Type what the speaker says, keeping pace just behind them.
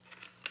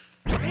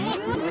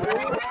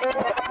Hey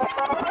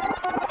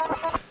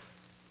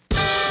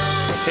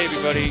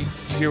everybody,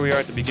 here we are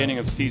at the beginning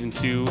of Season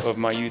 2 of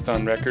My Youth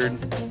on Record.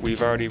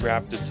 We've already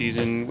wrapped the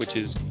season, which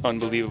is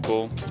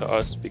unbelievable to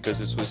us because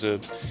this was a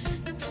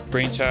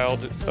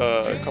brainchild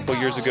a couple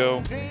years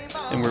ago,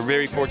 and we're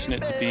very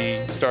fortunate to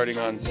be starting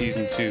on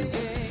Season 2.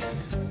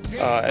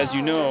 As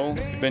you know,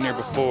 if you've been here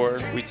before,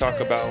 we talk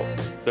about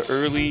the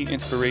early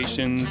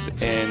inspirations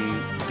and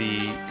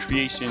the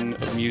creation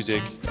of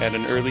music at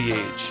an early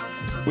age.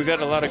 We've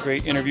had a lot of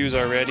great interviews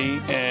already,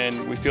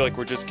 and we feel like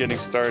we're just getting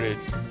started.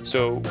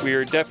 So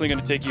we're definitely going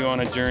to take you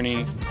on a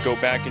journey, go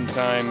back in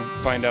time,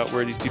 find out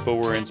where these people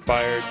were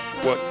inspired,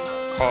 what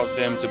caused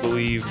them to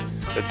believe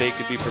that they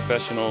could be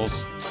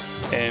professionals,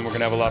 and we're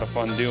going to have a lot of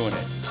fun doing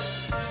it.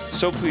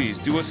 So please,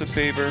 do us a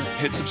favor,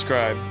 hit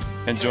subscribe,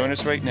 and join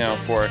us right now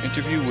for our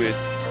interview with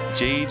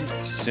Jade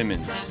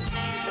Simmons.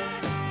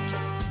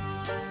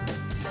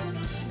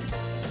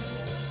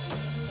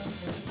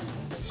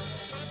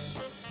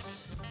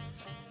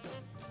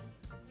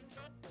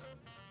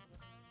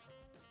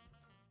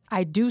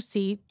 I do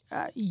see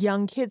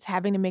young kids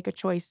having to make a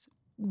choice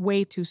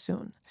way too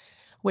soon.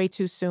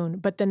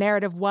 But the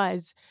narrative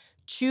was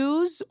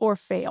choose or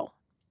fail.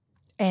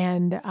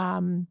 And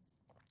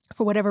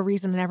for whatever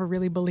reason, I never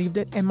really believed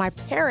it. And my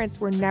parents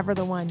were never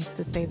the ones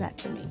to say that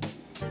to me.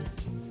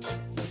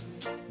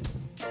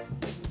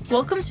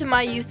 Welcome to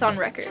My Youth on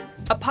Record,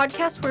 a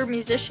podcast where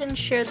musicians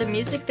share the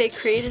music they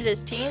created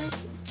as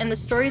teens and the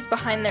stories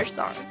behind their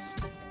songs.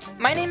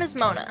 My name is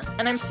Mona,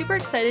 and I'm super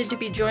excited to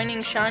be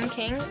joining Sean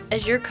King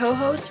as your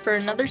co-host for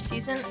another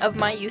season of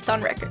My Youth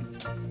on Record.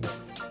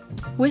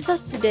 With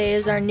us today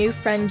is our new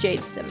friend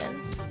Jade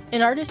Simmons,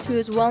 an artist who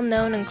is well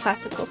known in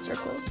classical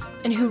circles,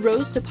 and who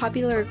rose to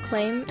popular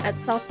acclaim at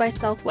South by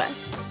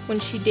Southwest when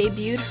she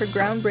debuted her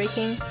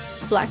groundbreaking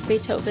Black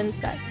Beethoven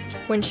set,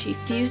 when she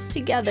fused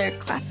together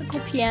classical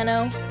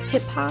piano,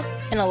 hip-hop,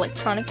 and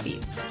electronic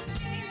beats.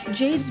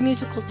 Jade's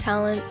musical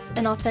talents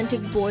and authentic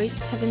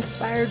voice have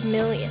inspired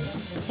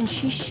millions, and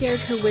she shared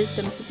her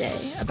wisdom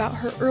today about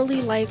her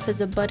early life as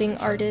a budding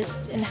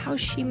artist and how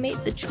she made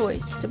the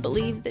choice to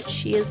believe that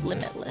she is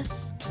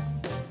limitless.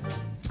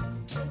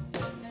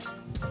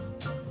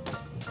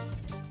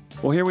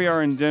 Well, here we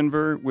are in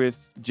Denver with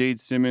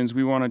Jade Simmons.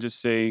 We want to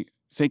just say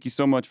thank you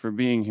so much for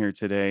being here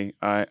today.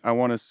 I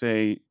want to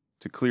say,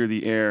 to clear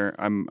the air,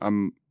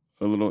 I'm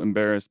a little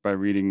embarrassed by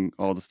reading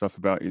all the stuff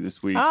about you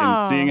this week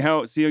and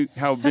seeing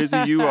how busy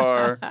you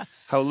are,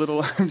 how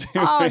little I'm doing.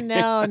 Oh,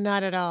 no,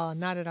 not at all.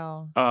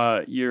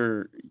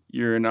 You're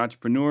an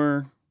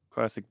entrepreneur,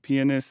 classic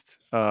pianist,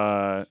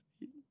 and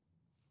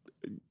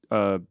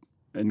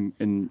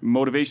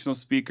motivational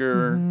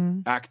speaker,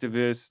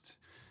 activist.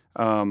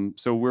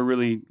 So we're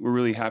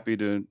really happy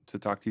to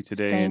talk to you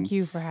today. Thank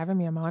you for having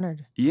me. I'm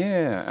honored.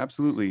 Yeah,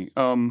 absolutely.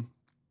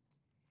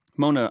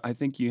 Mona, I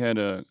think you had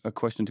a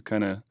question to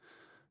kind of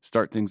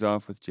start things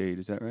off with Jade.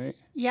 Is that right?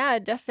 Yeah,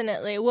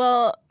 definitely.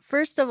 Well,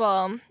 first of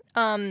all,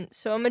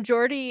 so a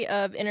majority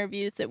of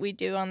interviews that we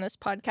do on this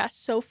podcast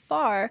so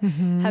far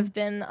have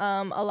been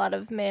a lot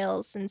of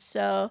males. And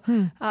so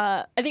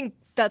I think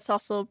that's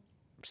also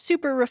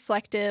super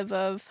reflective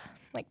of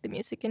like the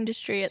music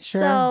industry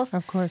itself. Sure,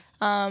 of course.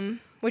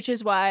 Which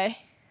is why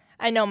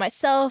I know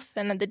myself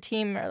and the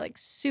team are like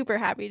super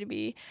happy to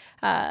be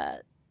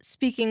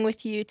speaking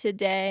with you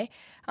today.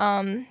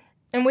 And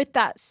with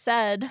that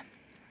said,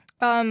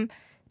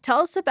 tell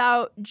us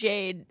about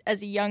Jade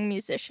as a young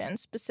musician,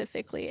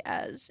 specifically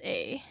as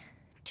a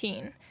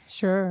teen.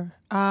 Sure.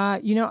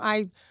 I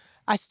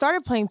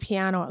started playing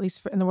piano, at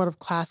least in the world of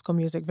classical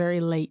music,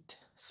 very late.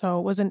 So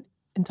it wasn't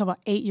until about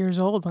 8 years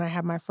old when I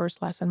had my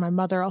first lesson. My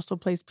mother also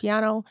plays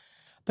piano,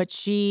 but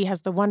she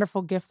has the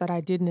wonderful gift that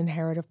I didn't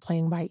inherit of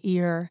playing by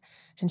ear.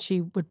 And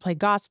she would play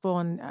gospel,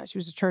 and she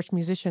was a church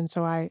musician,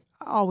 so I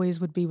always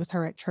would be with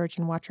her at church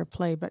and watch her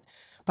play. But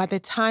by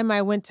the time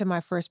I went to my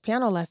first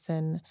piano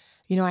lesson,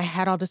 I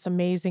had all this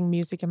amazing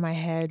music in my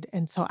head.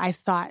 And so I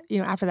thought,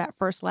 after that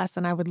first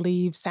lesson, I would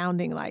leave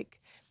sounding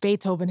like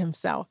Beethoven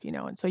himself,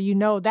 And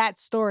so that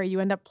story, you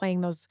end up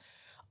playing those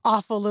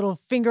awful little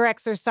finger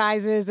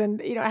exercises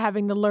and,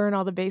 having to learn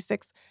all the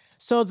basics.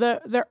 So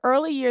the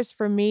early years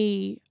for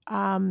me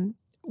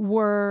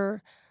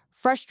were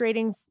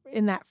frustrating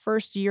in that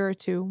first year or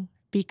two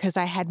because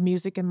I had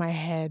music in my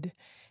head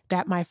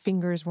that my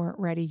fingers weren't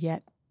ready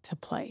yet to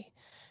play.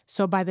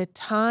 So by the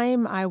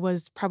time I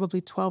was probably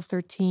 12,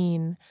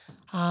 13,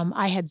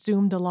 I had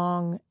zoomed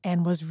along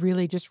and was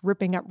really just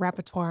ripping up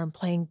repertoire and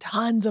playing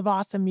tons of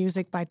awesome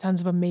music by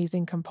tons of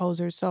amazing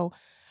composers. So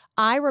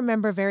I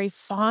remember very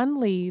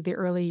fondly the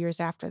early years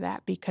after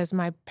that because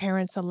my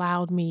parents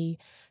allowed me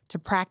to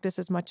practice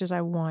as much as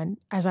I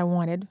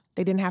wanted.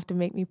 They didn't have to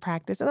make me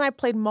practice. And I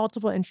played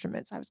multiple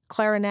instruments. I was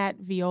clarinet,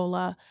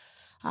 viola,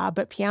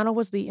 but piano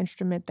was the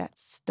instrument that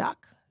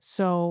stuck.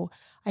 So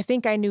I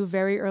think I knew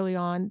very early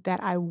on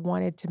that I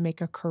wanted to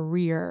make a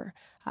career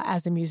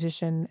as a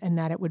musician and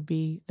that it would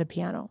be the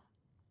piano.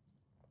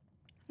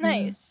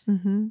 Nice.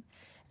 Mm-hmm.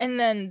 And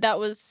then that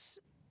was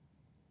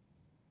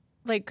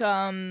like,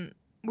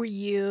 were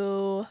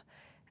you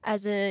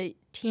as a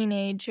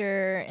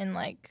teenager in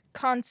like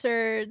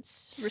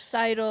concerts,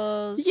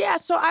 recitals? Yeah,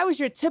 so I was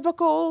your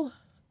typical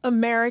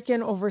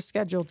American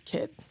overscheduled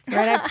kid,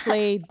 right? I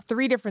played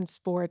 3 different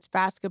sports,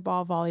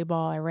 basketball,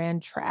 volleyball, I ran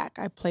track.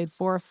 I played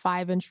 4 or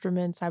 5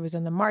 instruments. I was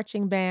in the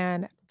marching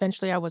band.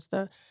 Eventually I was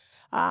in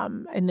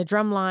the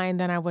drum line,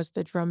 then I was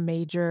the drum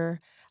major.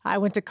 I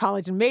went to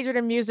college and majored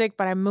in music,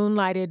 but I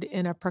moonlighted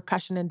in a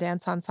percussion and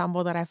dance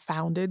ensemble that I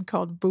founded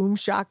called Boom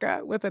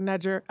Shaka with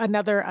another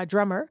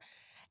drummer.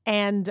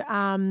 And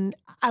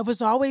I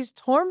was always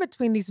torn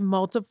between these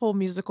multiple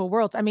musical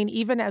worlds. I mean,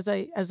 even as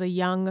a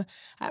young,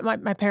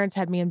 my parents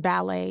had me in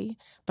ballet,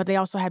 but they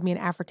also had me in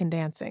African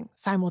dancing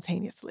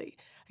simultaneously.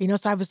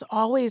 So I was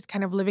always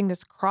kind of living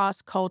this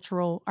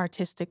cross-cultural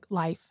artistic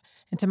life.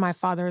 And to my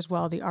father as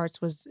well, the arts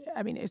was,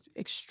 it's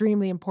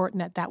extremely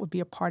important that would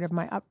be a part of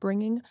my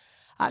upbringing.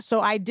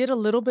 So I did a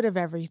little bit of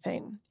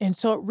everything. And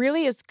so it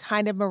really is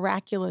kind of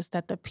miraculous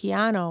that the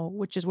piano,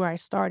 which is where I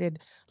started,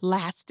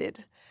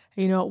 lasted.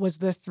 It was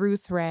the through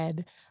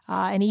thread.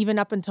 And even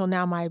up until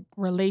now, my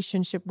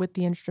relationship with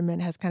the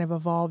instrument has kind of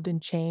evolved and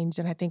changed.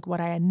 And I think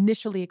what I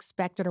initially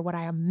expected or what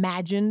I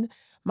imagined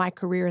my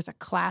career as a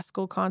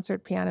classical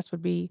concert pianist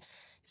would be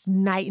is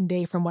night and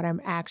day from what I'm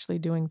actually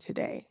doing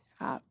today.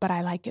 But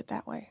I like it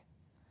that way.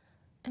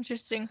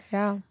 Interesting.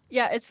 Yeah.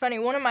 Yeah, it's funny.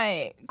 One of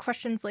my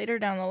questions later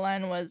down the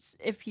line was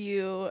if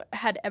you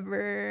had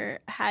ever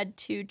had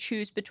to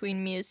choose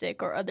between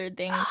music or other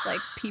things like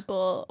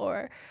people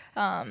or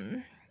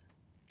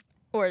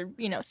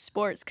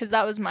sports, because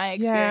that was my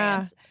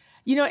experience.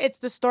 Yeah. It's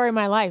the story of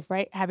my life,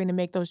 right? Having to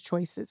make those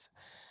choices.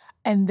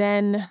 And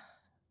then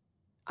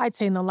I'd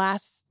say in the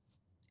last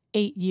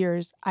 8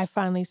 years, I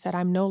finally said,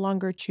 I'm no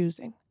longer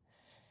choosing.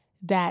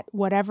 That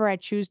whatever I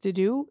choose to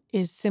do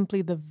is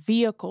simply the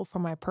vehicle for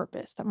my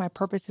purpose. That my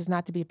purpose is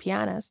not to be a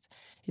pianist.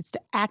 It's to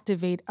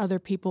activate other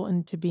people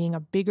into being a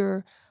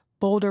bigger,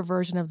 bolder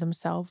version of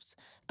themselves,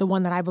 the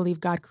one that I believe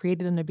God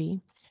created them to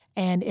be.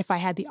 And if I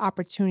had the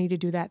opportunity to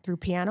do that through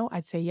piano,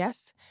 I'd say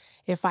yes.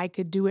 If I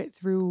could do it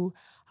through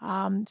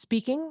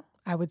speaking,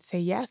 I would say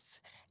yes.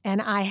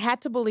 And I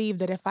had to believe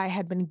that if I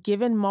had been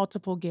given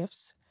multiple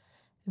gifts,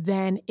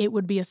 then it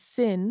would be a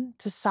sin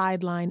to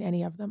sideline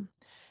any of them.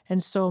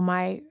 And so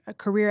my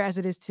career as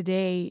it is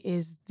today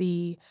is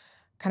the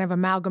kind of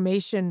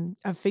amalgamation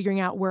of figuring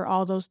out where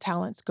all those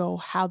talents go,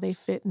 how they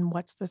fit, and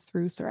what's the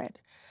through thread.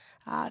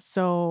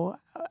 So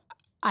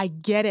I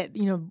get it.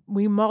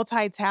 We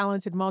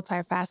multi-talented,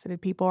 multifaceted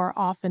people are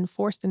often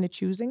forced into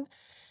choosing.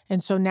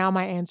 And so now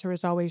my answer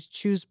is always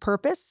choose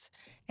purpose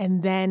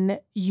and then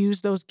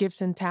use those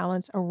gifts and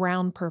talents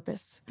around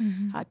purpose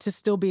to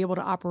still be able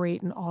to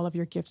operate in all of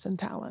your gifts and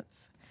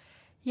talents.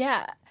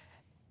 Yeah.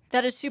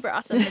 That is super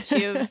awesome that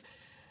you've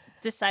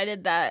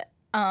decided that.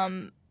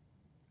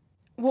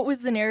 What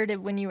was the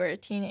narrative when you were a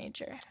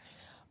teenager?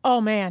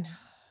 Oh, man.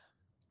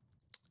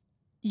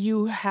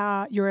 You're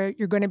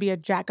going to be a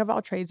jack of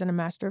all trades and a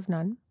master of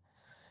none.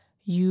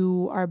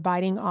 You are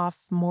biting off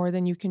more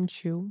than you can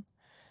chew.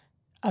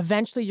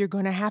 Eventually, you're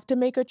going to have to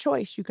make a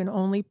choice. You can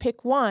only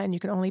pick one.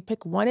 You can only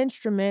pick one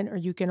instrument, or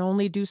you can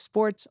only do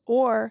sports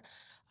or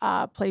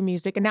play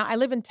music. And now I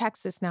live in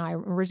Texas now.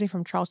 I'm originally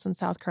from Charleston,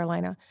 South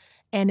Carolina.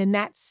 And in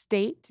that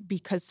state,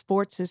 because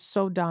sports is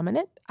so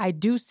dominant, I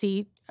do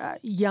see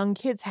young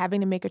kids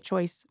having to make a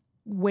choice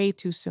way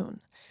too soon.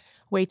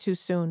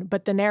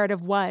 But the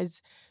narrative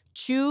was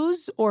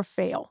choose or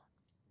fail.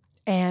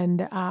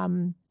 And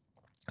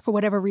for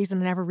whatever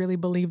reason, I never really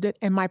believed it.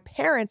 And my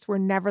parents were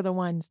never the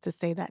ones to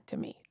say that to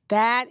me.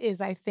 That is,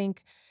 I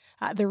think,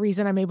 the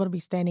reason I'm able to be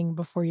standing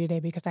before you today,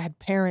 because I had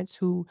parents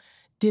who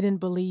didn't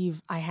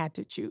believe I had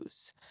to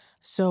choose.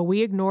 So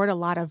we ignored a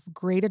lot of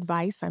great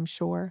advice, I'm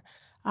sure.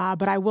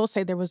 But I will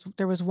say there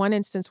was one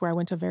instance where I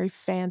went to a very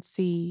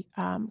fancy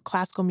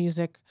classical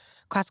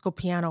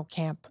piano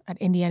camp at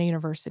Indiana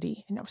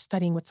University, and I was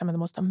studying with some of the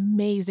most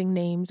amazing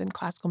names in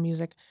classical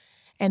music.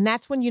 And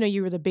that's when,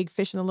 you were the big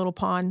fish in the little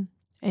pond,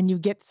 and you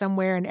get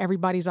somewhere and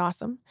everybody's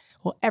awesome.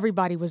 Well,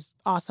 everybody was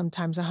awesome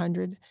times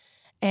 100.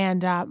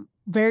 And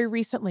very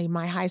recently,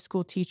 my high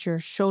school teacher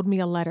showed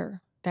me a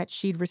letter that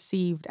she'd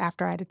received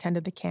after I'd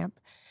attended the camp.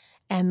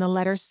 And the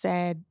letter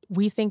said,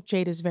 "We think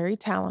Jade is very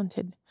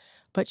talented,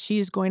 but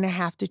she's going to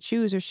have to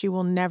choose or she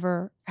will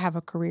never have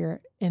a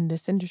career in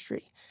this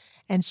industry."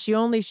 And she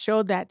only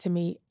showed that to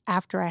me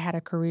after I had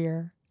a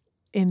career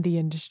in the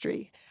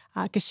industry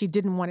because she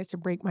didn't want it to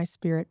break my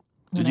spirit.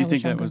 Did you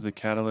think that was the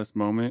catalyst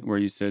moment where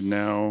you said,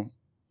 now,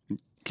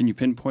 can you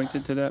pinpoint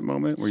it to that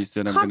moment where you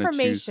said, I'm going to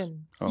choose?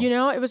 Confirmation.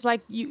 It was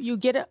like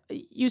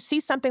you see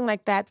something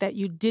like that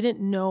you didn't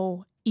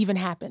know even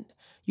happened.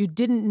 You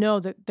didn't know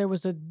that there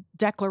was a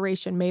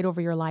declaration made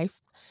over your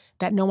life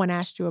that no one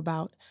asked you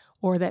about,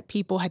 or that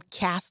people had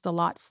cast a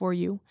lot for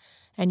you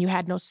and you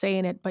had no say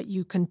in it, but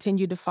you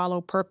continued to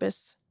follow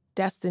purpose,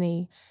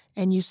 destiny,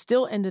 and you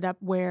still ended up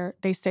where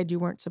they said you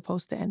weren't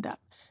supposed to end up.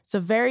 It's a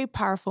very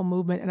powerful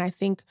movement. And I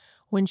think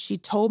when she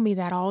told me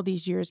that all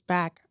these years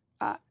back,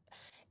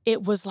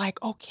 it was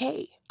like,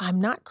 okay, I'm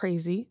not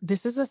crazy.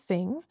 This is a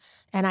thing.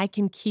 and I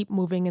can keep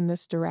moving in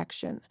this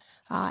direction.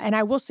 And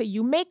I will say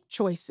you make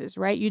choices,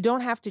 right? You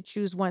don't have to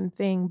choose one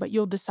thing, but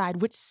you'll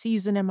decide which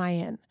season am I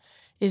in?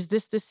 Is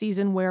this the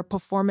season where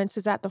performance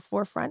is at the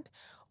forefront?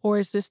 Or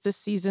is this the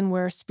season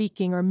where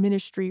speaking or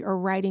ministry or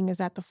writing is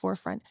at the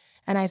forefront?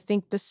 And I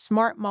think the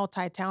smart,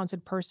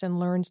 multi-talented person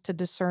learns to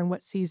discern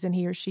what season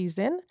he or she's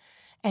in,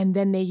 and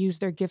then they use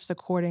their gifts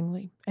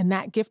accordingly. And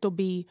that gift will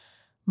be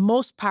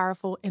most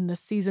powerful in the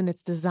season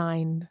it's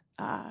designed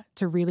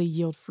to really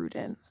yield fruit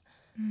in.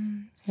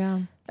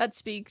 Yeah. That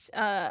speaks.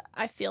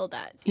 I feel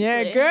that deeply.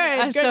 Yeah, good.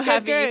 I'm so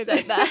happy you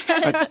said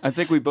that. I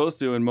think we both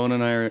do, and Mona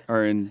and I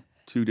are in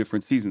two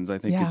different seasons. I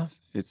think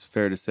it's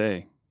fair to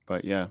say,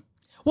 but yeah.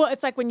 Well,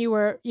 it's like when you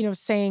were,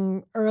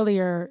 saying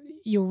earlier,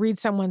 you'll read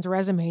someone's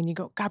resume and you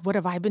go, God, what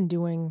have I been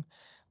doing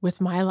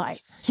with my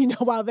life?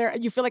 While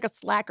you feel like a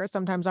slacker.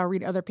 Sometimes I'll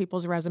read other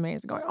people's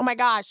resumes and going, oh my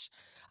gosh,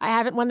 I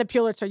haven't won the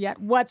Pulitzer yet.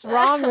 What's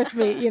wrong with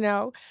me?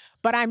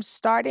 But I'm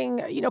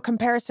starting,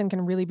 comparison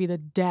can really be the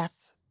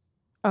death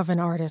of an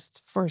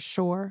artist for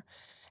sure.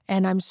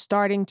 And I'm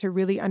starting to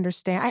really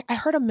understand. I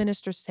heard a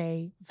minister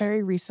say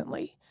very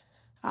recently,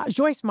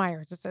 Joyce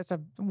Myers, it's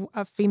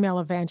a female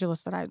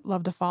evangelist that I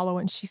love to follow,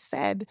 and she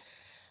said,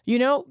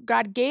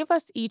 God gave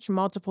us each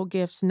multiple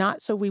gifts,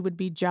 not so we would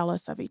be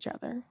jealous of each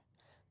other,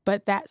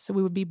 but that so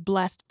we would be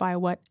blessed by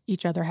what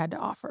each other had to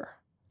offer.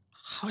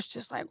 I was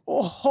just like,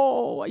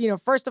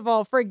 first of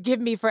all,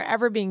 forgive me for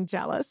ever being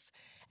jealous.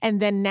 And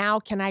then now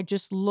can I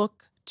just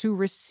look to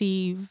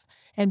receive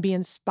and be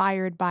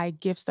inspired by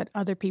gifts that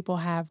other people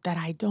have that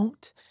I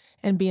don't,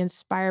 and be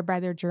inspired by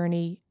their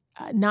journey,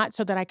 not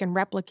so that I can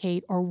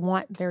replicate or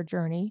want their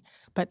journey,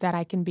 but that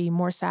I can be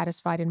more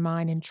satisfied in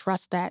mine and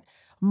trust that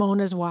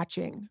Mona's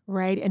watching,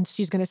 right? And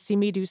she's going to see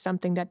me do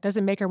something that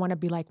doesn't make her want to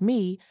be like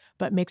me,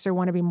 but makes her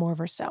want to be more of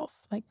herself.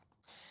 Like,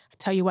 I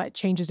tell you what, it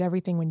changes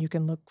everything when you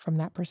can look from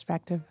that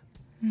perspective.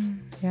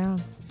 Yeah.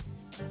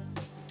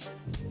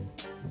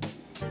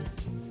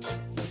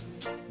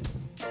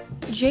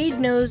 Jade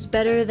knows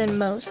better than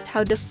most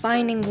how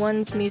defining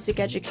one's music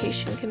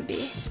education can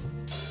be,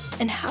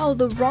 and how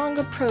the wrong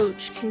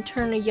approach can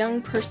turn a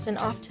young person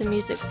off to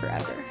music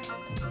forever.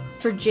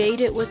 For Jade,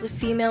 it was a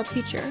female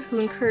teacher who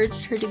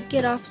encouraged her to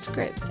get off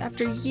script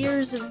after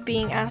years of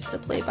being asked to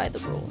play by the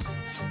rules,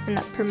 and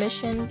that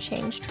permission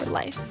changed her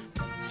life.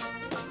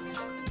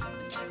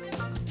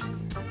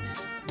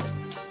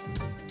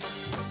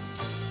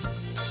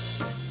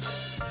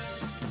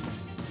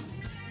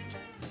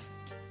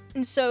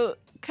 And so,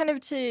 kind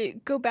of to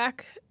go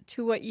back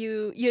to what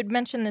you had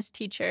mentioned, this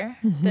teacher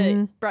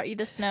that brought you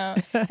this note,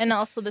 and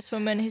also this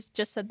woman who's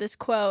just said this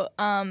quote.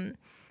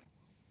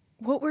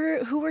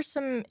 Who were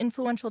some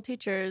influential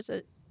teachers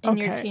in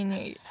your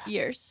teen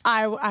years?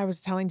 I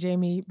was telling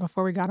Jamie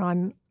before we got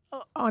on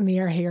the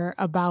air here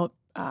about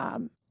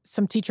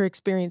some teacher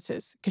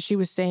experiences, because she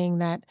was saying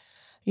that,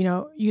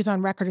 Youth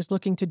on Record is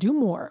looking to do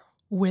more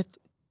with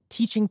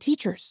teaching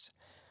teachers,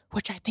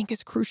 which I think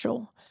is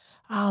crucial.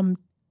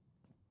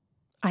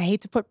 I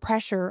hate to put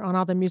pressure on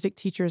all the music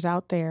teachers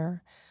out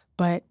there,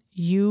 but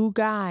you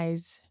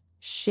guys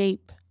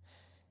shape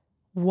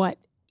what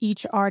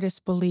each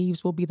artist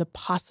believes will be the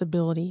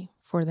possibility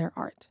for their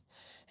art.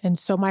 And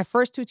so my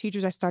first two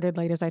teachers, I started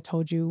late, as I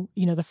told you.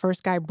 The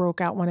first guy broke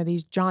out one of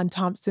these John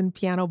Thompson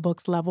piano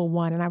books, level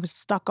 1, and I was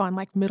stuck on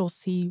like middle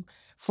C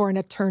for an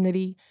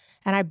eternity.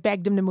 And I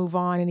begged him to move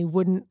on, and he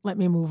wouldn't let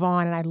me move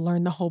on. And I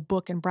learned the whole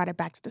book and brought it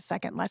back to the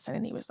second lesson.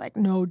 And he was like,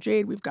 no,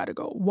 Jade, we've got to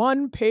go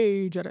one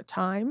page at a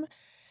time.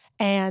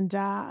 And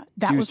that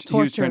was torture.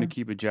 He was trying to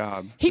keep a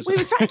job. He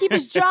was trying to keep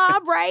his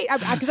job, right?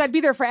 Because I'd be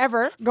there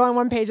forever, going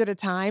one page at a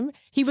time.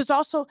 He was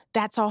also,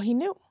 that's all he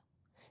knew.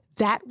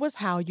 That was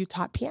how you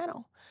taught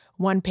piano,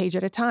 one page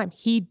at a time.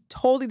 He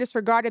totally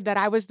disregarded that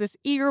I was this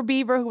eager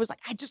beaver who was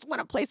like, I just want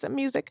to play some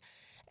music.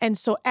 And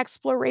so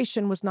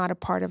exploration was not a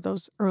part of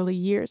those early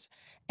years.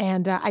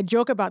 And I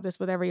joke about this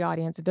with every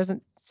audience. It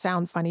doesn't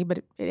sound funny, but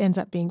it ends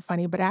up being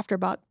funny. But after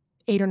about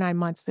 8 or 9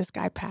 months, this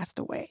guy passed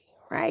away.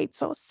 Right?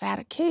 So sad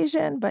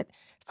occasion, but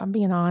if I'm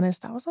being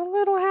honest, I was a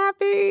little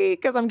happy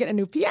because I'm getting a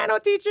new piano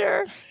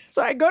teacher.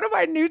 So I go to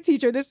my new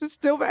teacher. This is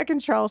still back in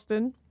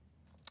Charleston.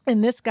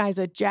 And this guy's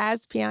a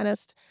jazz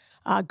pianist,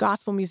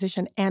 gospel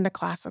musician, and a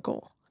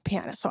classical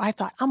pianist. So I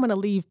thought, I'm going to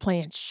leave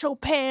playing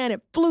Chopin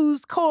and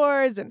blues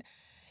chords. And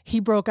he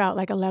broke out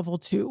like a level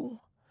 2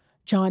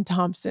 John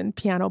Thompson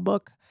piano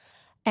book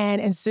and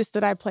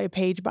insisted I play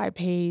page by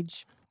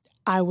page.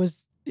 I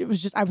was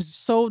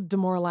so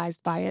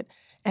demoralized by it.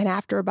 And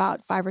after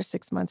about 5 or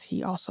 6 months,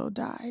 he also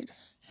died.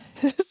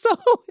 So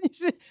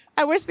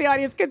I wish the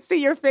audience could see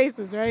your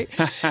faces, right?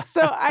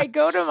 So I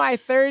go to my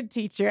third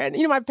teacher, and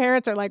my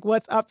parents are like,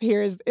 what's up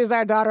here? Is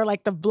our daughter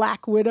like the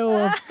Black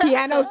Widow of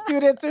piano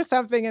students or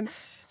something? And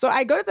so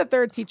I go to the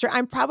third teacher.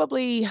 I'm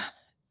probably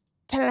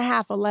 10 and a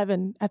half,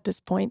 11 at this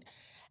point.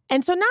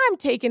 And so now I'm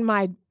taking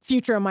my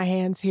future in my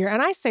hands here.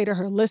 And I say to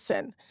her,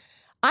 listen,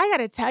 I got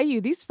to tell you,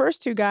 these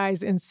first two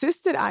guys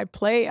insisted I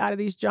play out of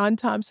these John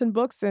Thompson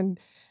books, and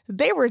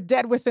they were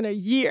dead within a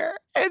year.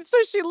 And so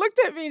she looked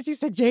at me and she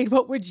said, Jade,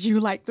 what would you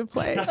like to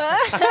play?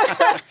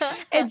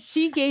 And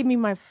she gave me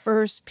my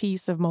first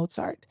piece of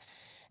Mozart.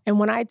 And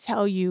when I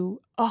tell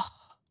you,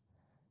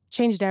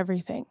 changed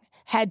everything.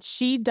 Had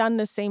she done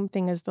the same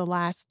thing as the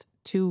last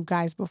two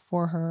guys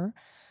before her,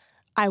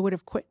 I would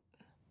have quit.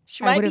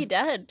 She might be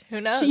dead.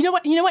 Who knows? You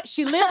know what?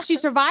 She lived. She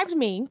survived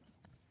me.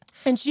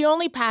 And she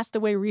only passed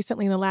away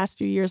recently in the last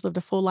few years, lived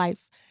a full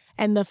life.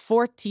 And the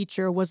fourth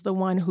teacher was the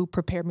one who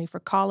prepared me for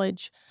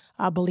college,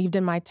 believed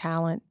in my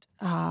talent,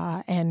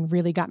 and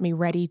really got me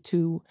ready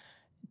to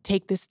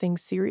take this thing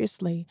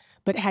seriously.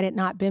 But had it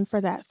not been for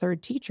that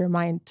third teacher,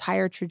 my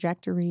entire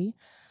trajectory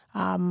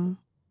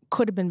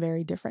could have been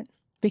very different.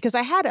 Because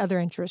I had other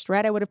interests,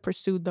 right? I would have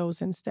pursued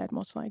those instead,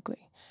 most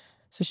likely.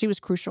 So she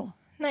was crucial.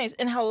 Nice.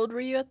 And how old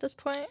were you at this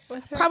point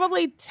with her?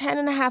 Probably 10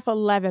 and a half,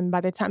 11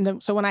 by the time.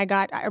 So when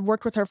I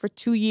worked with her for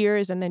 2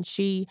 years, and then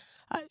she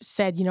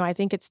said, I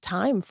think it's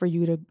time for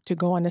you to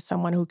go on to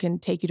someone who can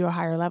take you to a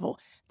higher level.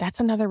 That's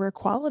another rare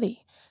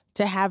quality,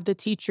 to have the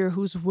teacher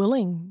who's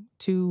willing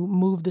to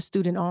move the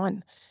student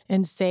on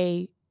and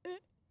say,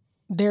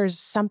 there's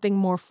something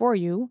more for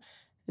you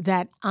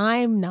that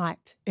I'm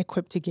not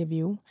equipped to give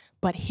you,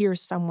 but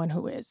here's someone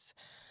who is.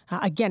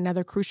 Again,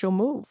 another crucial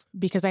move,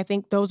 because I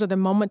think those are the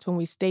moments when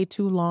we stay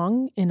too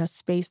long in a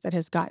space that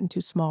has gotten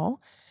too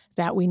small,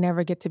 that we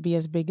never get to be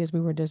as big as we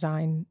were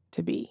designed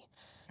to be.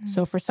 Mm-hmm.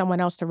 So for someone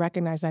else to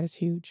recognize that is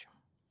huge.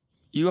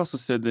 You also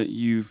said that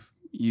you've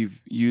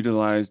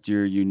utilized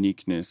your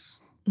uniqueness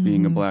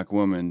being a Black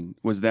woman.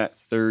 Was that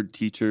third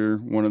teacher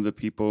one of the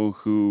people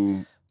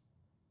who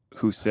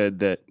said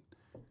that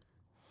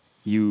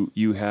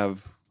you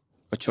have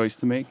a choice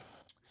to make?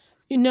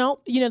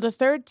 The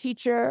third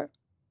teacher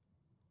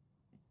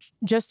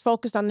just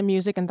focused on the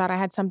music and thought I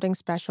had something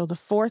special. The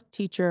fourth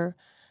teacher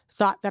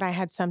thought that I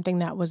had something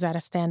that was at a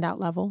standout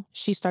level.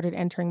 She started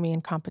entering me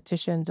in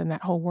competitions and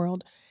that whole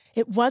world.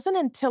 It wasn't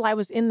until I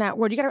was in that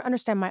world. You got to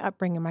understand my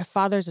upbringing. My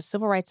father's a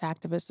civil rights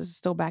activist. This is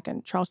still back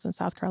in Charleston,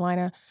 South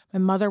Carolina. My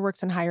mother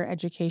works in higher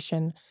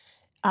education.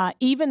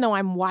 Even though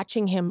I'm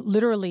watching him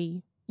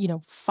literally,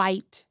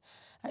 fight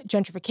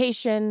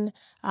gentrification,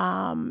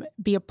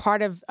 be a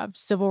part of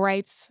civil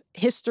rights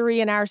history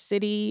in our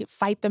city,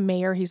 fight the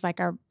mayor. He's like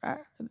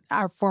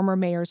our former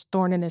mayor's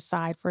thorn in his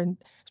side. So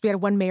we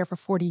had one mayor for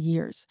 40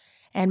 years.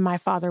 And my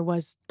father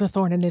was the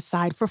thorn in his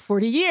side for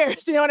 40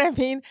 years. You know what I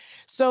mean?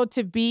 So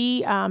to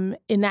be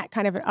in that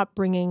kind of an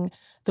upbringing,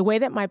 the way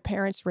that my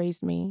parents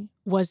raised me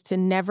was to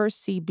never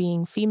see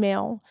being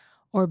female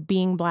or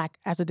being Black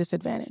as a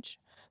disadvantage.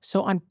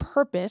 So on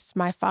purpose,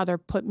 my father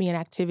put me in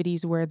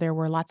activities where there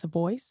were lots of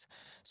boys.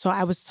 So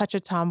I was such a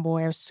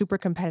tomboy. I was super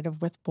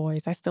competitive with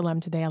boys. I still am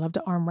today. I love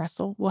to arm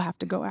wrestle. We'll have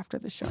to go after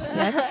the show.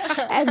 Yes.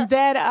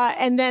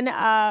 And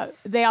then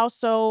they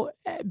also,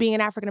 being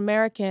an African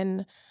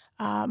American,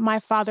 my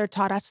father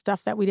taught us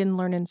stuff that we didn't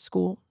learn in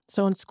school.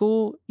 So in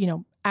school,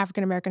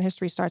 African American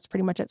history starts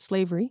pretty much at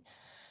slavery,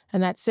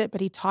 and that's it.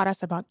 But he taught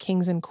us about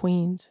kings and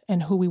queens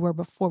and who we were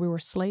before we were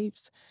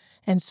slaves.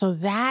 And so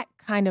that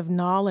kind of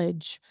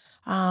knowledge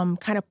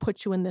kind of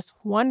puts you in this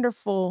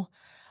wonderful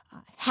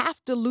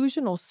half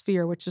delusional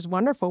sphere, which is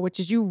wonderful, which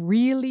is you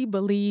really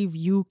believe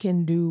you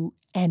can do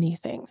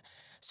anything.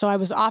 So I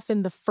was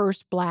often the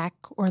first Black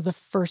or the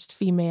first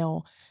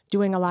female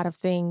doing a lot of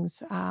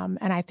things. And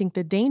I think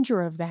the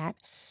danger of that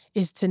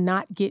is to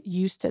not get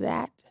used to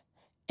that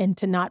and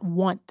to not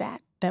want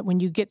that. That when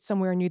you get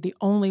somewhere and you're the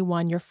only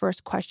one, your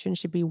first question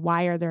should be,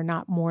 why are there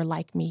not more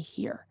like me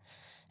here?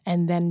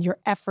 And then your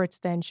efforts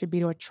then should be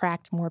to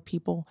attract more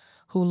people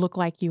who look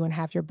like you and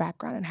have your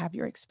background and have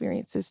your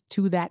experiences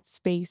to that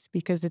space,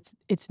 because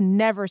it's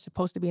never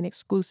supposed to be an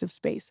exclusive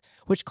space,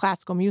 which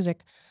classical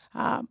music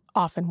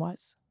often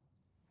was.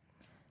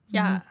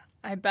 Yeah,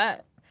 I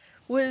bet.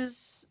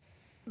 Was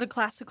the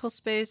classical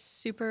space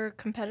super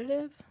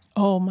competitive?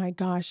 Oh my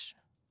gosh.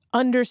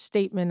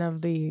 Understatement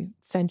of the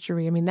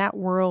century. I mean, that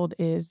world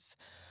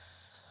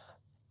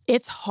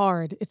it's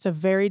hard. It's a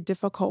very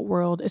difficult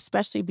world,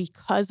 especially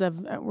because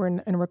we're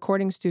in a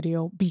recording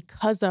studio,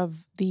 because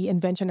of the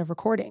invention of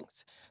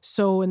recordings.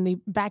 So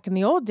back in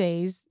the old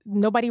days,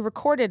 nobody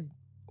recorded.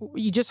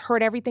 You just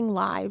heard everything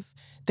live.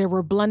 There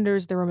were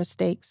blunders, there were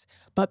mistakes.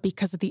 But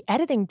because of the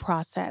editing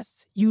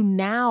process,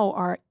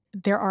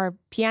 there are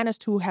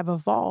pianists who have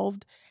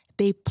evolved.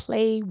 They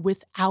play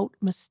without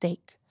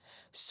mistake.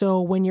 So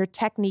when your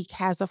technique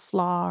has a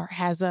flaw or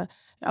has a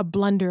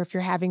blunder, if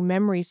you're having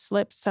memory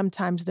slips,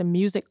 sometimes the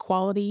music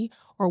quality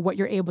or what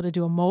you're able to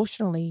do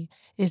emotionally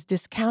is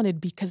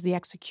discounted because the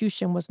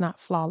execution was not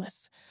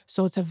flawless.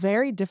 So it's a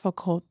very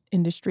difficult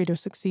industry to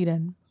succeed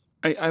in.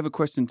 I have a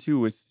question too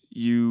with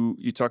you.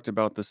 You talked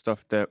about the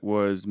stuff that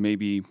was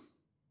maybe,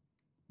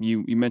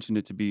 you mentioned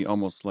it to be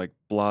almost like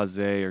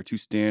blasé or too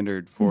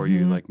standard for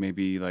you, like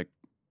maybe like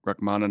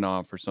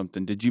Rachmaninoff or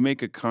something. Did you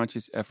make a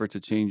conscious effort to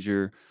change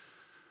your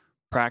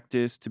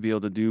practice to be able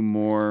to do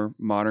more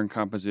modern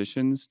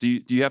compositions? Do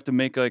you have to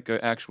make like an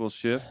actual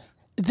shift?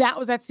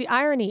 That's the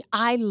irony.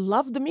 I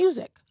love the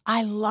music.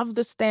 I love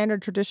the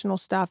standard traditional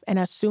stuff and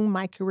assumed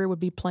my career would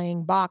be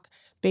playing Bach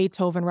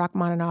Beethoven,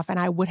 Rachmaninoff, and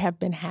I would have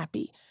been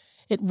happy.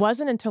 It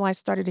wasn't until I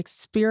started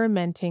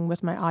experimenting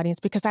with my audience,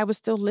 because I was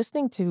still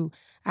listening to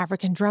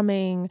African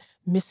drumming,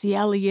 Missy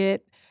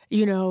Elliott,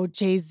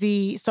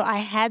 Jay-Z. So I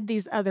had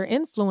these other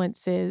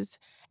influences,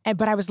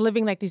 but I was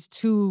living like these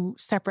two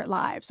separate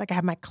lives. Like I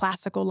had my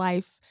classical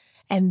life,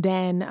 and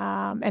then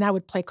and I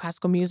would play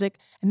classical music.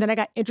 And then I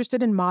got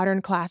interested in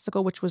modern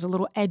classical, which was a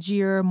little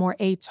edgier, more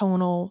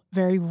atonal,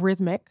 very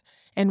rhythmic.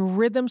 And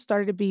rhythm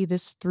started to be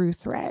this through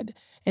thread.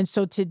 And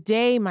so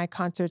today my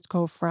concerts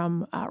go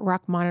from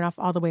Rachmaninoff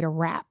all the way to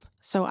rap.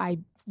 So I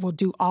will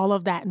do all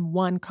of that in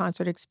one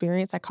concert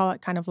experience. I call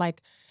it kind of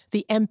like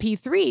the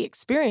MP3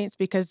 experience,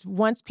 because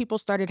once people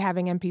started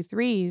having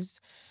MP3s,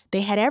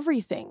 they had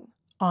everything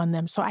on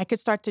them. So I could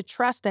start to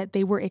trust that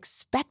they were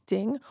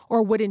expecting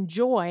or would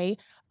enjoy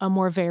a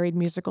more varied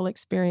musical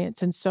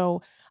experience. And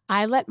so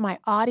I let my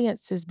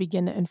audiences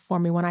begin to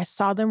inform me. When I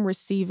saw them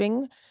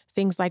receiving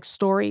things like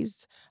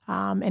stories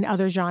and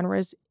other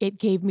genres, it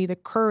gave me the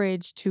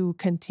courage to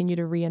continue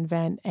to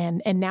reinvent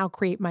and now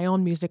create my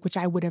own music, which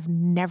I would have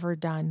never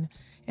done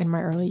in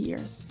my early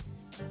years.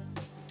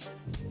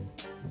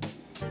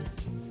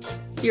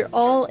 You're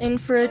all in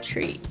for a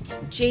treat.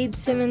 Jade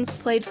Simmons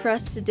played for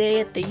us today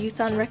at the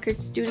Youth on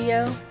Record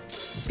studio,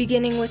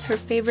 beginning with her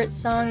favorite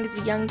song as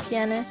a young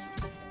pianist,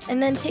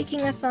 and then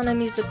taking us on a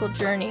musical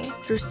journey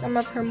through some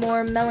of her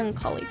more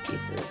melancholy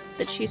pieces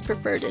that she's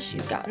preferred as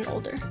she's gotten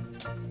older.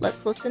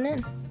 Let's listen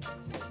in.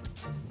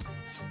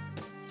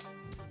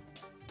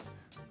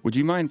 Would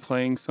you mind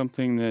playing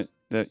something that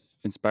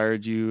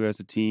inspired you as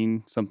a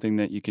teen, something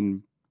that you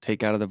can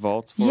take out of the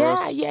vaults for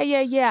us?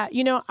 Yeah.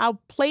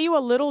 I'll play you a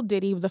little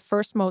ditty of the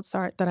first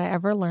Mozart that I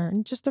ever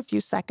learned, just a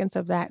few seconds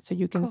of that so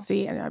you can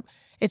see. And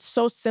it's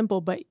so simple,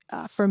 but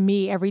for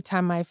me, every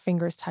time my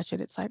fingers touch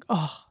it, it's like,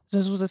 oh,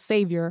 this was a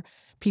savior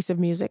piece of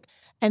music.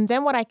 And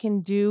then what I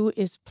can do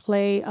is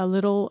play a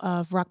little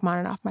of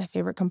Rachmaninoff, my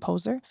favorite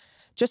composer,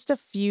 just a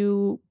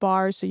few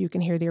bars so you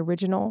can hear the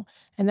original.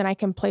 And then I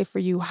can play for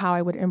you how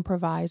I would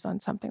improvise on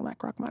something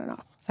like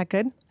Rachmaninoff. Is that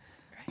good?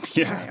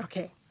 Yeah. All right,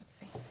 okay. Let's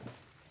see.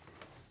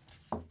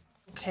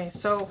 Okay,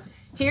 so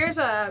here's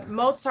a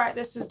Mozart.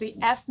 This is the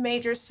F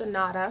major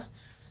sonata,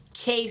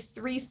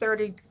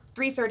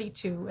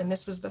 K332, and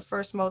this was the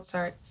first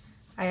Mozart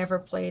I ever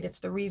played. It's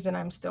the reason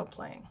I'm still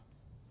playing.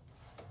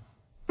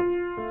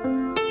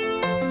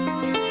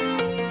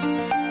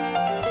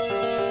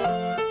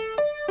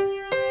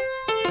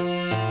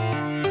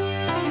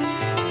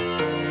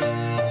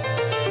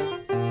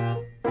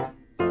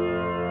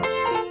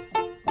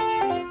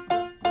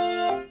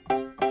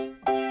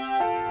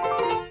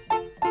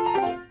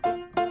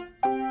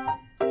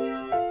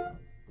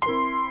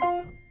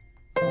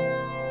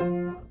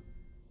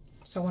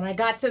 So when I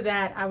got to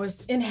that, I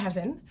was in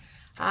heaven.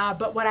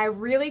 But what I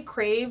really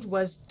craved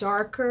was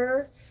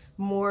darker,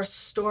 more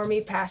stormy,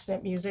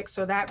 passionate music.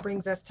 So that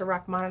brings us to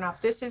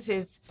Rachmaninoff. This is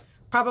his,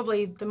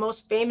 probably the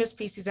most famous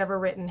piece he's ever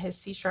written, his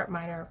C-sharp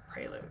minor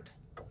prelude.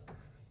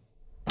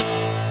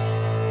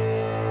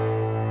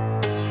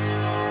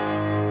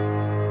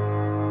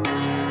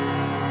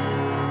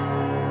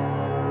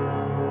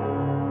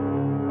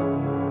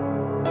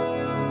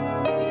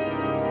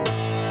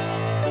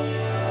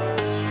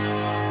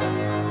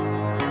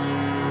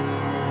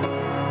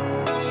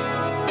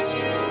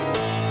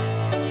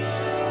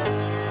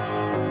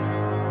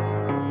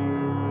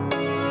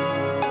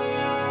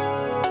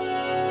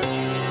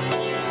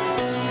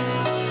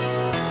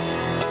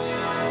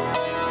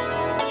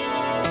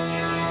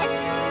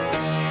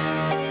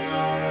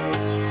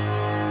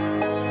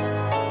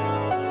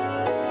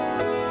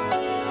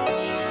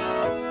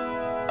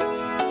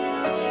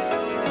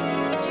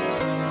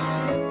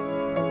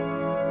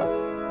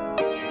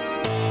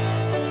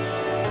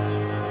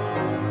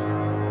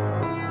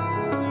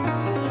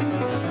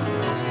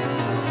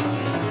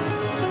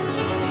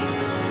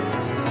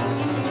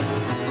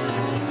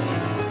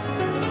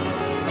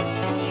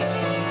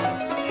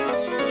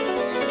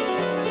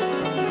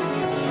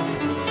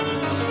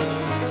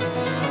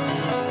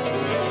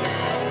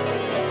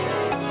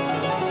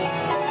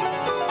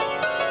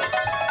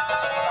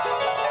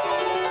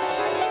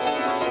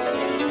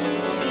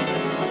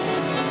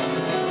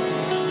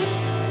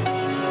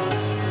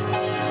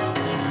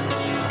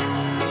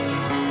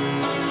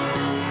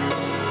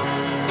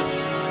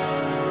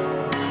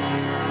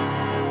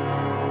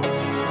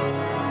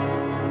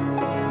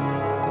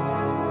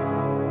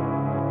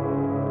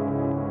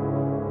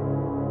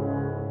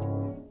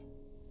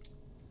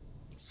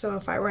 So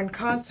if I were in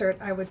concert,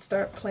 I would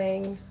start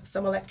playing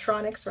some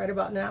electronics right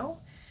about now,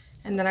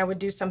 and then I would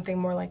do something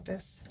more like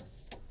this.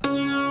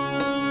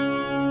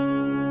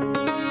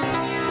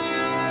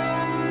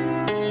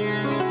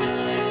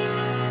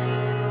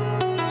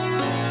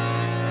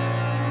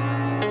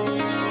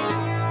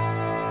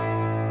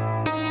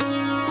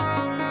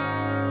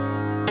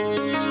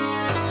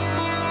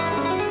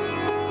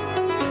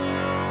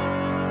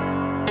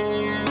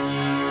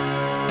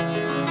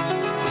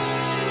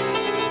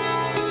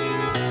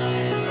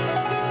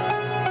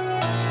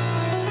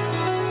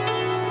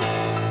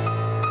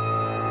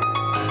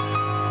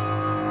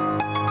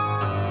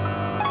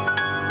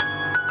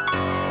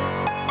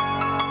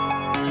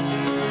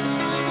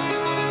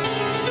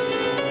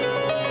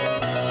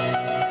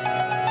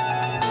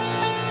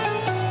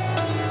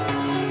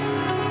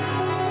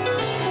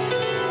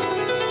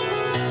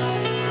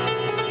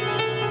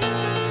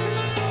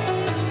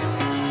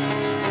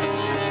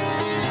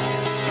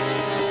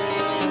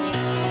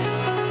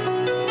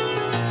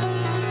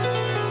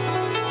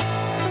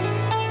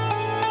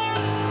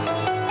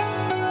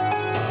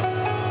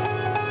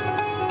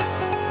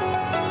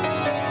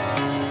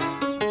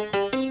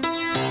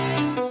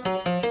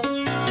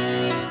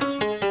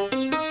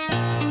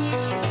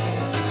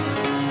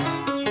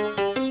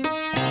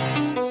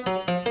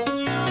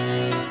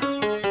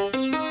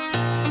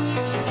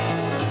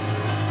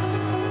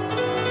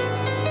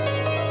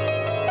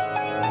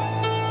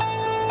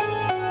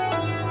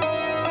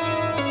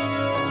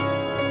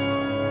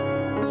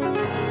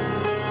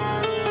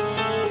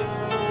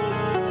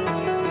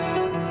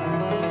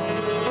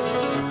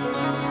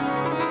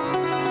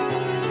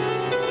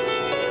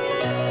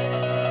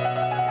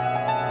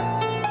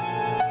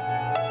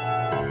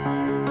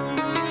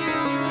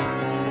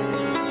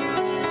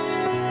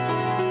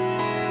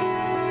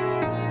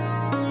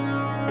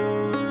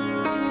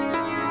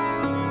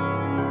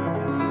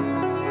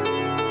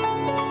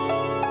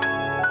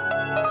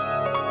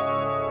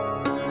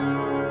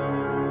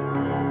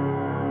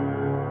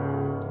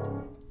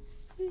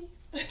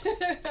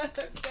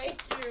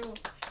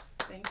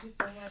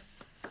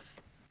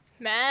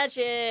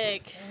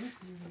 Magic.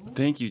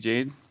 Thank you,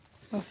 Jade.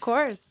 Of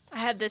course. I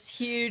had this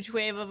huge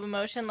wave of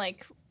emotion,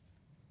 like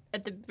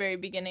at the very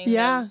beginning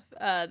of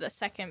the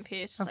second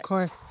piece. Of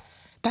course.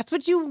 That's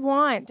what you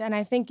want. And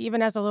I think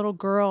even as a little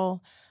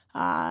girl,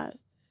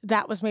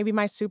 that was maybe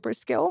my super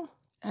skill.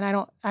 And I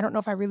don't know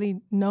if I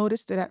really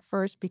noticed it at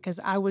first because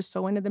I was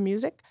so into the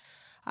music.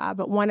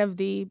 But one of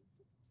the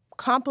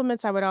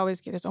compliments I would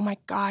always get is, oh my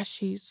gosh,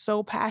 she's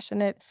so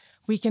passionate.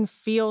 We can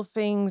feel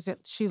things.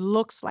 She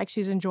looks like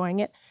she's enjoying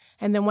it.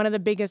 And then one of the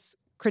biggest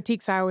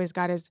critiques I always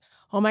got is,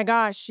 oh my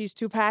gosh, she's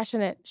too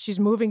passionate. She's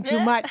moving too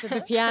much at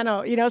the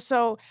piano,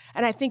 So,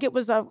 and I think it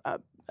was an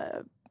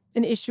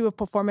issue of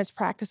performance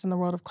practice in the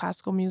world of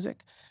classical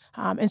music.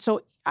 And so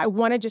I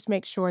want to just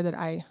make sure that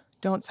I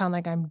don't sound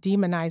like I'm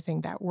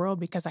demonizing that world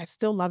because I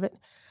still love it.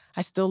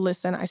 I still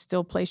listen. I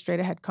still play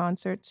straight ahead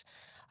concerts.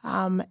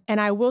 And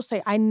I will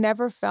say I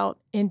never felt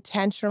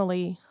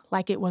intentionally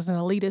like it was an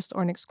elitist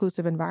or an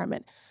exclusive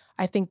environment.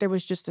 I think there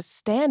was just a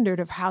standard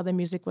of how the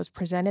music was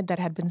presented that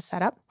had been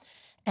set up,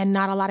 and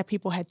not a lot of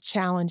people had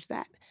challenged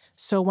that.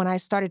 So when I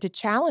started to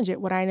challenge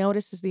it, what I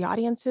noticed is the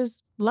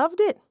audiences loved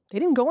it. They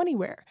didn't go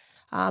anywhere.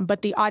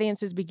 But the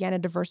audiences began to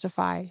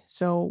diversify.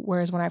 So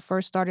whereas when I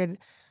first started,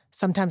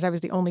 sometimes I was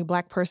the only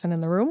Black person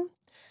in the room.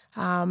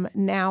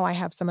 Now I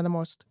have some of the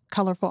most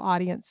colorful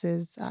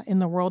audiences in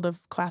the world of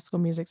classical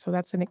music. So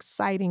that's an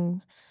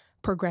exciting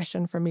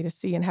progression for me to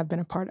see and have been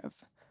a part of.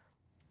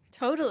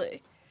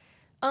 Totally.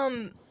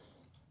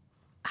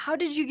 How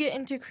did you get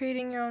into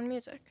creating your own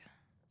music?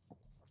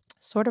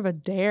 Sort of a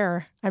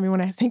dare. I mean,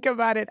 when I think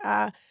about it,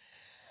 I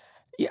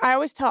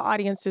always tell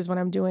audiences when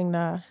I'm doing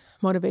the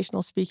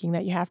motivational speaking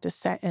that you have to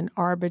set an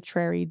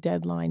arbitrary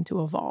deadline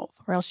to evolve,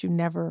 or else you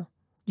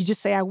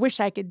just say, I wish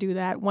I could do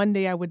that. One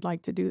day I would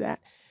like to do that.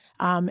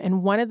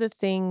 And one of the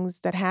things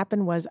that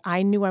happened was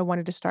I knew I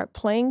wanted to start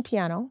playing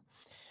piano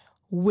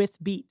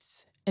with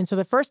beats. And so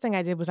the first thing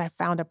I did was I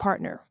found a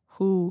partner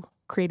who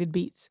created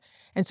beats.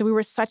 And so we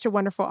were such a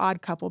wonderful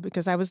odd couple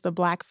because I was the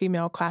Black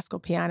female classical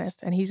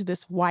pianist and he's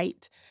this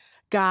white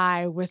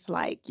guy with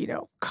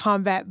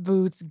combat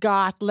boots,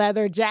 goth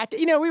leather jacket.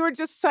 We were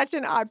just such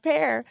an odd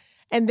pair.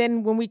 And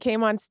then when we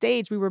came on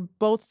stage, we were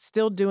both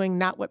still doing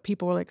not what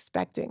people were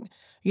expecting.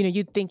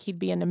 You'd think he'd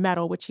be into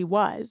metal, which he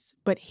was,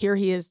 but here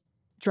he is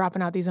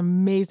dropping out these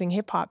amazing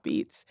hip hop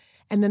beats.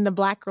 And then the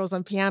Black girls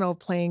on piano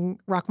playing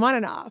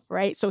Rachmaninoff,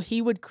 right? So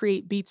he would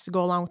create beats to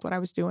go along with what I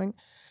was doing.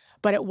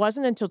 But it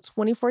wasn't until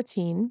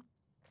 2014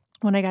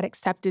 when I got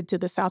accepted to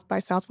the South by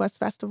Southwest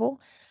Festival.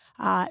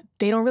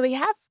 They don't really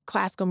have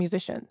classical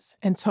musicians.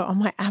 And so on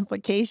my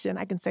application,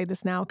 I can say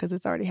this now because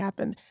it's already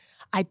happened,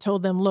 I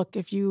told them, look,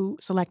 if you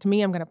select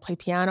me, I'm going to play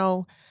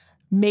piano,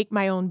 make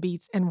my own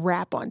beats, and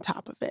rap on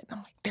top of it. And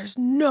I'm like, there's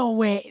no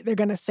way they're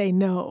going to say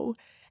no.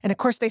 And of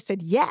course, they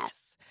said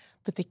yes.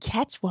 But the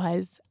catch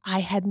was I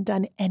hadn't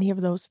done any of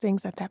those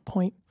things at that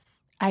point.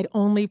 I'd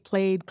only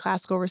played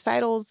classical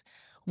recitals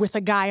with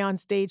a guy on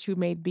stage who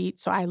made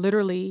beats. So I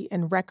literally,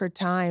 in record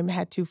time,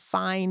 had to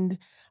find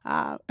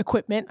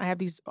equipment. I have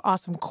these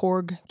awesome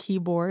Korg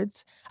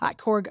keyboards,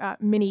 Korg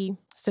mini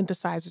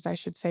synthesizers, I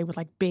should say, with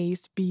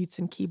bass, beats,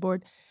 and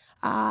keyboard.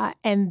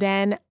 And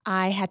then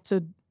I had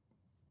to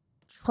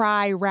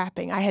try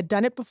rapping. I had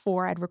done it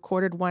before. I'd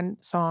recorded one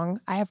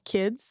song. I have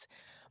kids,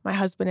 my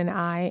husband and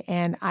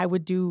I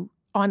would do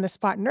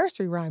on-the-spot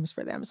nursery rhymes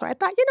for them. So I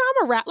thought,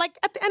 I'm a rap.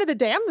 At the end of the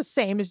day, I'm the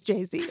same as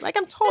Jay-Z.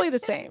 I'm totally the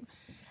same.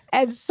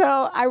 And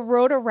so I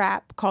wrote a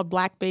rap called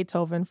Black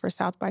Beethoven for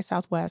South by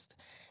Southwest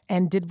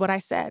and did what I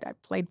said. I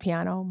played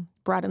piano,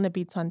 brought in the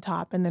beats on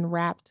top, and then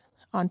rapped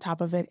on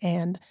top of it.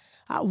 And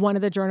one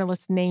of the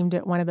journalists named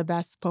it one of the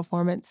best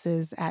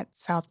performances at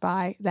South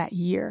by that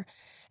year.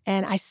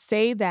 And I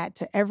say that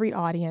to every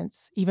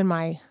audience, even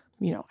my,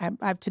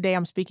 today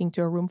I'm speaking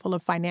to a room full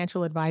of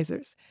financial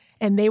advisors,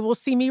 and they will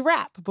see me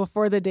rap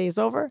before the day's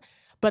over.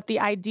 But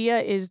the idea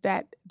is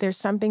that there's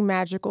something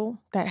magical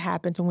that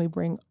happens when we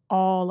bring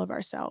all of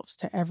ourselves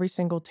to every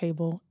single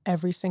table,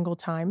 every single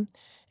time.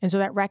 And so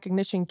that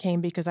recognition came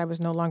because I was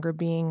no longer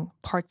being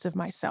parts of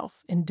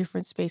myself in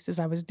different spaces.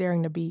 I was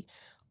daring to be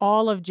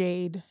all of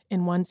Jade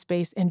in one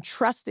space and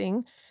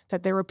trusting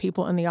that there were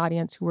people in the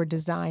audience who were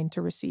designed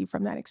to receive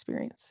from that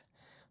experience.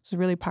 It's a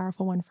really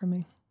powerful one for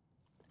me.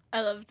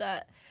 I love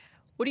that.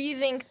 What do you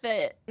think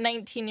that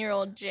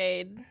 19-year-old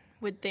Jade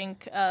would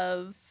think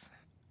of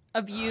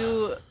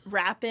you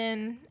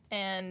rapping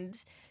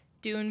and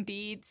doing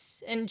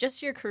beats and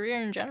just your career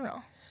in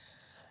general?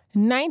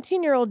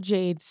 19-year-old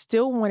Jade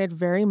still wanted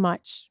very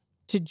much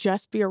to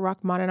just be a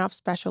Rachmaninoff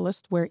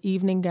specialist, wear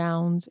evening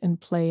gowns and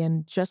play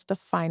in just the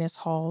finest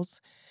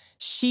halls.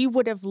 She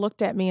would have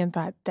looked at me and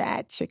thought,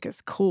 that chick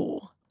is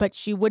cool. But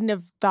she wouldn't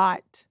have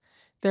thought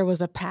there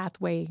was a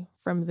pathway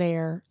from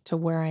there to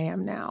where I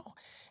am now.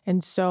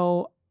 And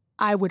so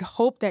I would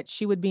hope that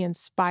she would be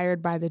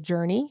inspired by the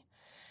journey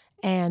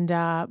and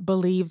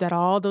believe that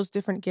all those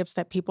different gifts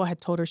that people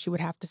had told her she would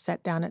have to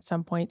set down at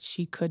some point,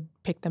 she could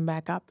pick them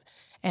back up.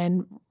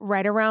 And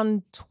right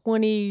around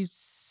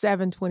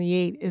 27,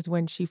 28 is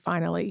when she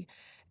finally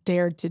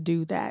dared to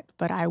do that.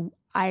 But I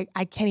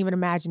can't even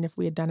imagine if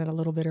we had done it a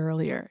little bit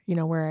earlier,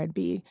 where I'd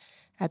be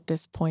at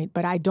this point.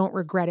 But I don't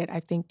regret it. I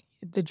think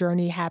the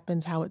journey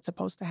happens how it's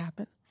supposed to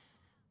happen.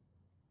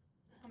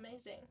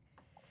 Amazing.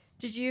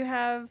 Did you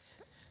have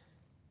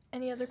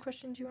any other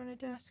questions you wanted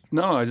to ask?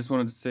 No, I just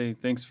wanted to say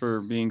thanks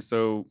for being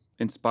so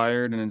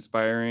inspired and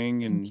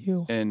inspiring. Thank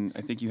you. And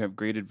I think you have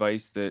great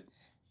advice that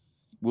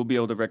we'll be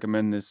able to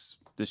recommend this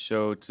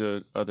show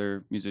to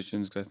other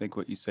musicians, because I think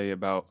what you say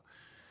about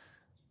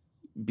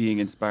being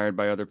inspired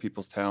by other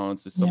people's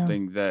talents is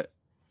something that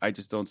I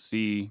just don't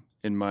see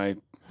in my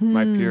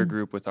peer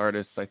group with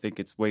artists. I think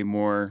it's way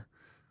more,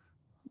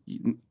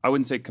 I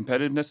wouldn't say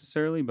competitive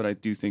necessarily, but I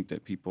do think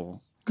that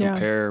people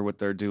compare what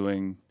they're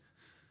doing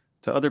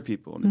to other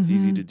people, and it's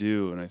easy to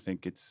do. And I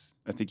think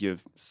you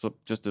have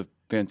just a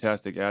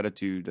fantastic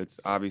attitude that's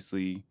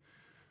obviously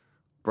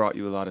brought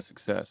you a lot of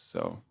success.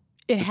 So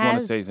want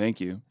to say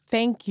thank you.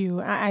 Thank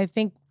you. I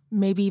think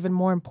maybe even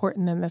more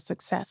important than the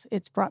success,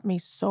 it's brought me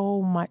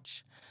so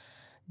much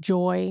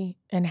joy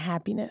and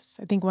happiness.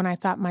 I think when I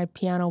thought my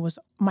piano was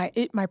my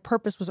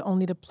purpose was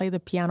only to play the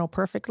piano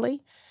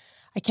perfectly,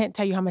 I can't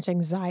tell you how much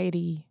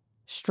anxiety,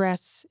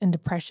 stress, and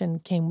depression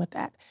came with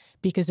that.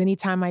 Because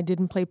anytime I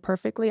didn't play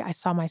perfectly, I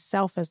saw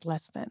myself as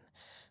less than.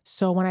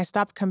 So when I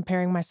stopped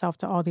comparing myself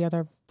to all the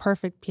other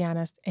perfect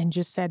pianists and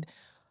just said,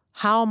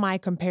 how am I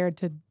compared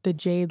to the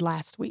Jade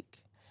last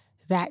week?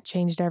 That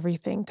changed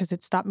everything, because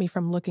it stopped me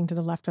from looking to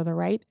the left or the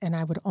right, and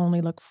I would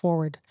only look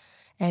forward.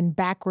 And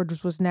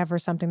backwards was never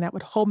something that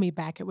would hold me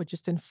back. It would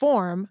just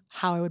inform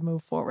how I would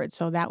move forward.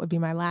 So that would be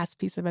my last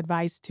piece of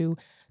advice: to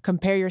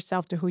compare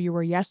yourself to who you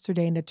were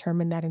yesterday and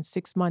determine that in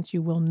 6 months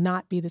you will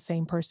not be the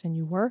same person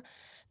you were.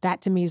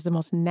 That, to me, is the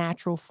most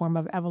natural form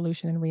of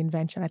evolution and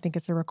reinvention. I think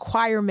it's a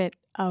requirement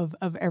of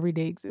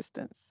everyday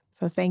existence.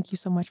 So thank you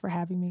so much for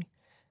having me.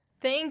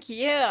 Thank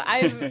you.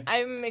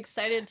 I'm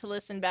excited to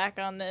listen back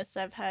on this.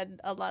 I've had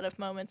a lot of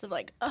moments of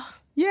like, oh,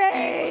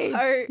 yay, deep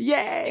heart,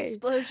 yay,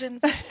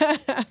 explosions.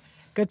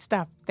 Good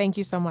stuff. Thank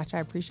you so much. I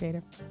appreciate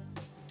it.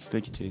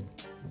 Thank you, Jade.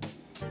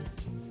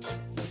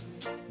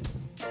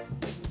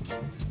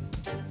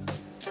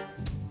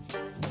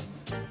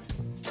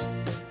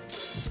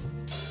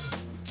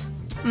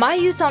 My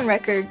Youth on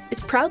Record is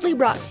proudly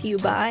brought to you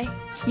by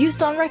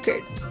Youth on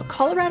Record, a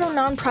Colorado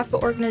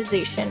nonprofit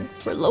organization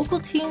where local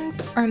teens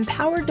are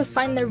empowered to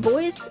find their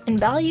voice and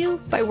value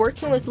by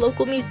working with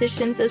local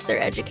musicians as their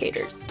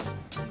educators.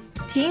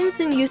 Teens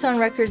in Youth on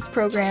Record's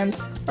programs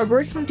are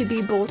working to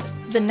be both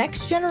the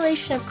next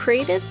generation of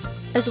creatives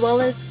as well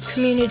as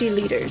community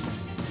leaders.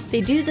 They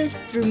do this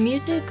through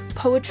music,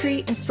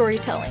 poetry, and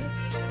storytelling.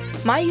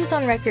 My Youth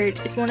on Record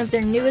is one of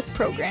their newest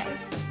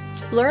programs.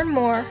 Learn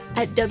more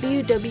at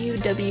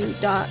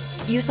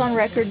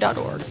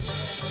www.youthonrecord.org.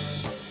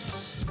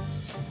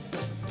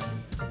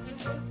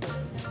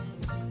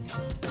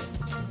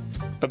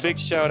 A big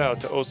shout out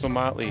to Oso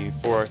Motley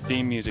for our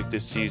theme music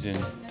this season.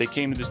 They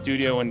came to the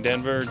studio in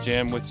Denver,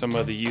 jammed with some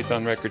of the Youth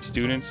on Record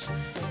students,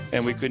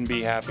 and we couldn't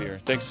be happier.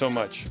 Thanks so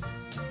much.